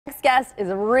next guest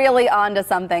is really onto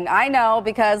something. I know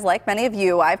because, like many of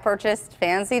you, I've purchased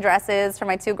fancy dresses for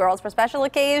my two girls for special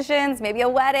occasions, maybe a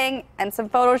wedding and some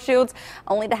photo shoots,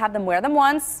 only to have them wear them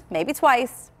once, maybe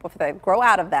twice, before they grow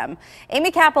out of them.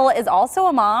 Amy Kappel is also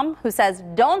a mom who says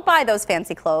don't buy those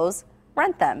fancy clothes,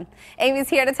 rent them. Amy's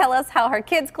here to tell us how her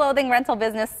kids' clothing rental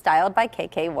business, Styled by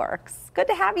KK, works. Good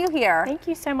to have you here. Thank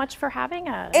you so much for having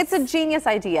us. It's a genius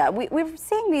idea. We're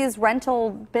seeing these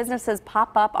rental businesses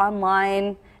pop up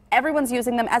online. Everyone's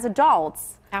using them as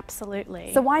adults.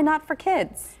 Absolutely. So why not for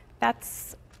kids?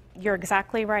 You're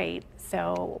exactly right.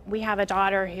 So we have a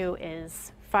daughter who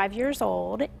is 5 years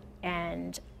old,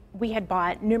 and we had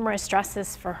bought numerous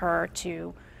dresses for her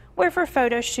to wear for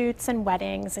photo shoots and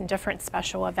weddings and different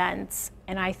special events.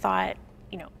 And I thought,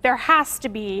 you know, there has to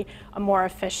be a more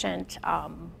efficient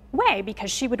way, because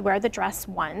she would wear the dress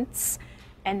once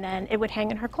and then it would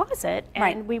hang in her closet,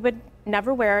 and we would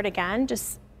never wear it again,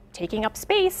 just taking up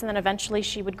space, and then eventually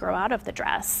she would grow out of the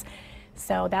dress.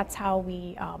 So that's how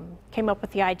we came up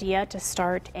with the idea to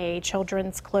start a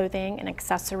children's clothing and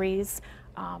accessories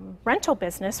rental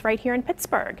business right here in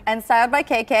Pittsburgh. And Styled by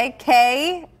KK.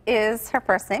 K is her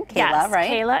first name, Kayla, yes, right?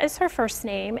 Kayla is her first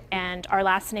name, and our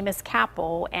last name is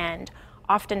Kappel, and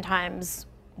oftentimes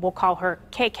we'll call her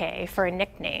KK for a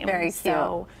nickname. Very cute.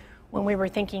 So when we were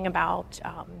thinking about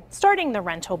starting the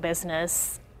rental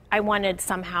business, I wanted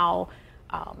somehow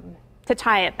to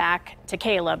tie it back to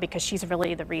Kayla, because she's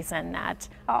really the reason that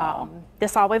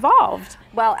this all evolved.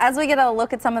 Well, as we get a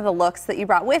look at some of the looks that you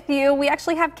brought with you, we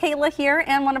actually have Kayla here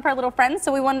and one of her little friends,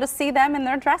 so we wanted to see them in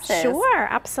their dresses. Sure,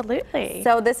 absolutely.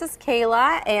 So this is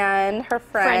Kayla and her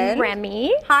friend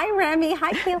Remy. Hi, Remy.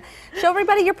 Hi, Kayla. Show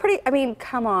everybody you're pretty. I mean,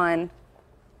 come on.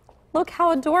 Look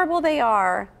how adorable they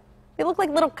are. They look like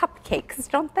little cupcakes,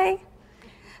 don't they?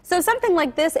 So something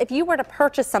like this, if you were to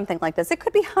purchase something like this, it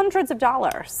could be hundreds of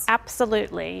dollars.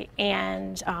 Absolutely.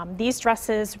 And these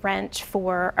dresses rent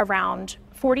for around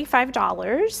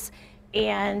 $45.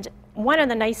 And one of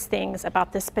the nice things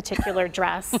about this particular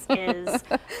dress is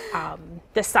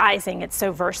the sizing. It's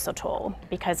so versatile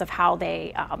because of how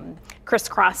they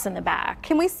crisscross in the back.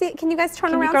 Can we see? Can you guys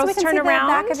turn around so we can turn see around?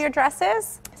 the back of your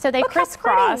dresses? So they Look how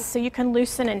crisscross, pretty. so you can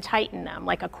loosen and tighten them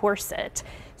like a corset.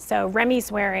 So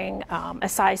Remy's wearing a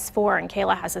size 4 and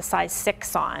Kayla has a size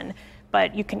 6 on,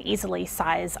 but you can easily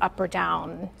size up or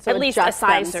down, So at least a adjust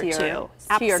size them or to two. your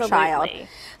Absolutely. child.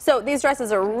 So these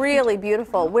dresses are really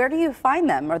beautiful. Where do you find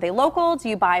them? Are they local? Do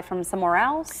you buy from somewhere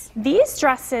else? These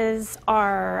dresses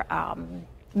are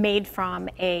made from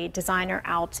a designer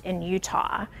out in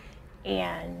Utah,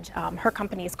 and her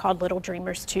company is called Little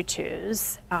Dreamers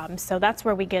Tutus. So that's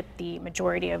where we get the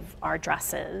majority of our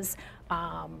dresses.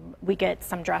 We get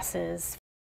some dresses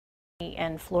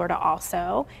in Florida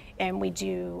also, and we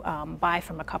do buy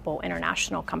from a couple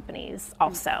international companies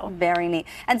also. Very neat.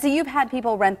 And so you've had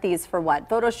people rent these for what?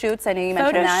 Photo shoots? I know you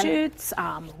mentioned that. Photo shoots,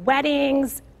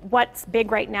 weddings. What's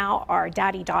big right now are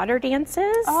daddy-daughter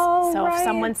dances. Oh, so right. if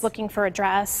someone's looking for a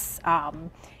dress,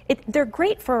 they're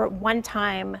great for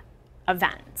one-time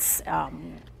events.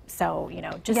 So, you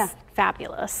know, just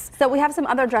fabulous. So we have some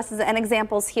other dresses and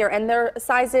examples here, and their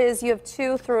sizes, you have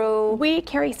 2 through... We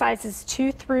carry sizes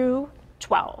 2 through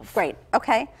 12. Great,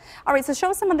 okay. All right, so show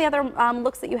us some of the other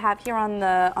looks that you have here on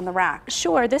the rack.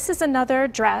 Sure, this is another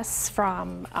dress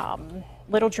from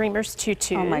Little Dreamers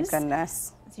Tutus. Oh my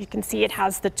goodness. As you can see, it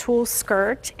has the tulle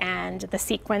skirt and the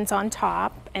sequins on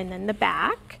top, and then the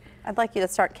back. I'd like you to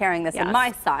start carrying this in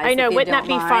my size. I know, if you wouldn't that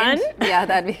don't be mind. fun? Yeah,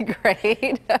 that'd be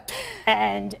great.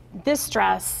 And this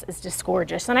dress is just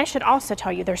gorgeous. And I should also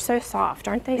tell you, they're so soft,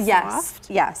 aren't they? Soft?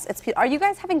 Yes. Are you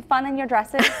guys having fun in your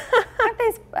dresses? Aren't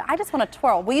they? I just want to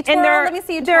twirl. Will you twirl? And Let me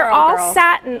see you twirl, they're all girls.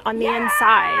 satin on the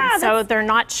inside, so they're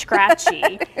not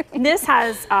scratchy. This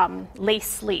has lace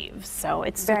sleeves, so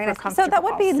it's Very super nice. comfortable. So that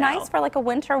would be also. nice for like a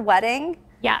winter wedding.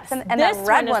 Yes, And this that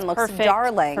red is one looks perfect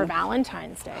darling. for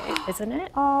Valentine's Day, isn't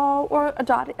it? Oh, or a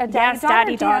daddy-daughter Yes,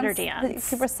 daddy-daughter dance.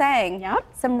 dance. You were saying. Yep.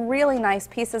 Some really nice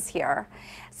pieces here.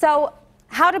 So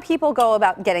how do people go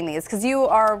about getting these? Because you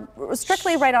are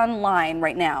strictly right online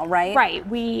right now, right? Right.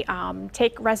 We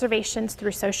take reservations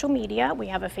through social media. We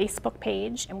have a Facebook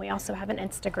page, and we also have an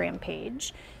Instagram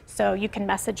page. So you can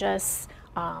message us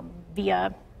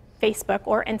via Facebook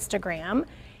or Instagram,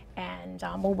 and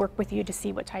we'll work with you to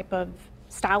see what type of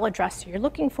style of dress you're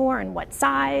looking for and what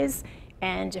size.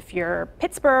 And if you're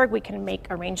Pittsburgh, we can make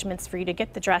arrangements for you to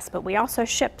get the dress, but we also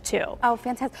ship too. Oh,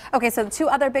 fantastic. Okay, so 2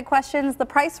 other big questions, the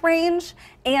price range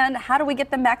and how do we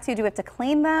get them back to you? Do we have to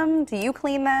clean them? Do you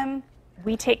clean them?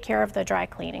 We take care of the dry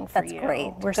cleaning for you. That's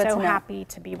great. We're Good so to know. happy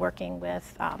to be working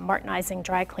with Martinizing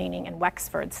Dry Cleaning in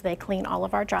Wexford. So they clean all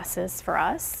of our dresses for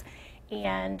us.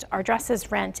 and our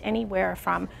dresses rent anywhere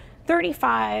from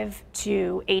 $35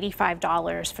 to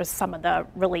 $85 for some of the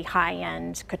really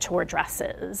high-end couture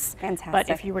dresses. Fantastic. But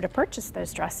if you were to purchase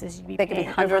those dresses, you'd be They could be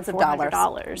paying hundreds over of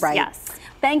dollars. Right. Yes.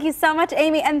 Thank you so much,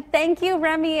 Amy, and thank you,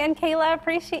 Remy and Kayla.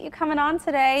 Appreciate you coming on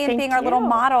today and Thank being our little you.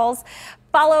 models.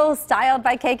 Follow Styled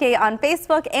by KK on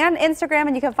Facebook and Instagram,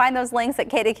 and you can find those links at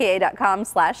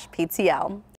kdka.com/PTL.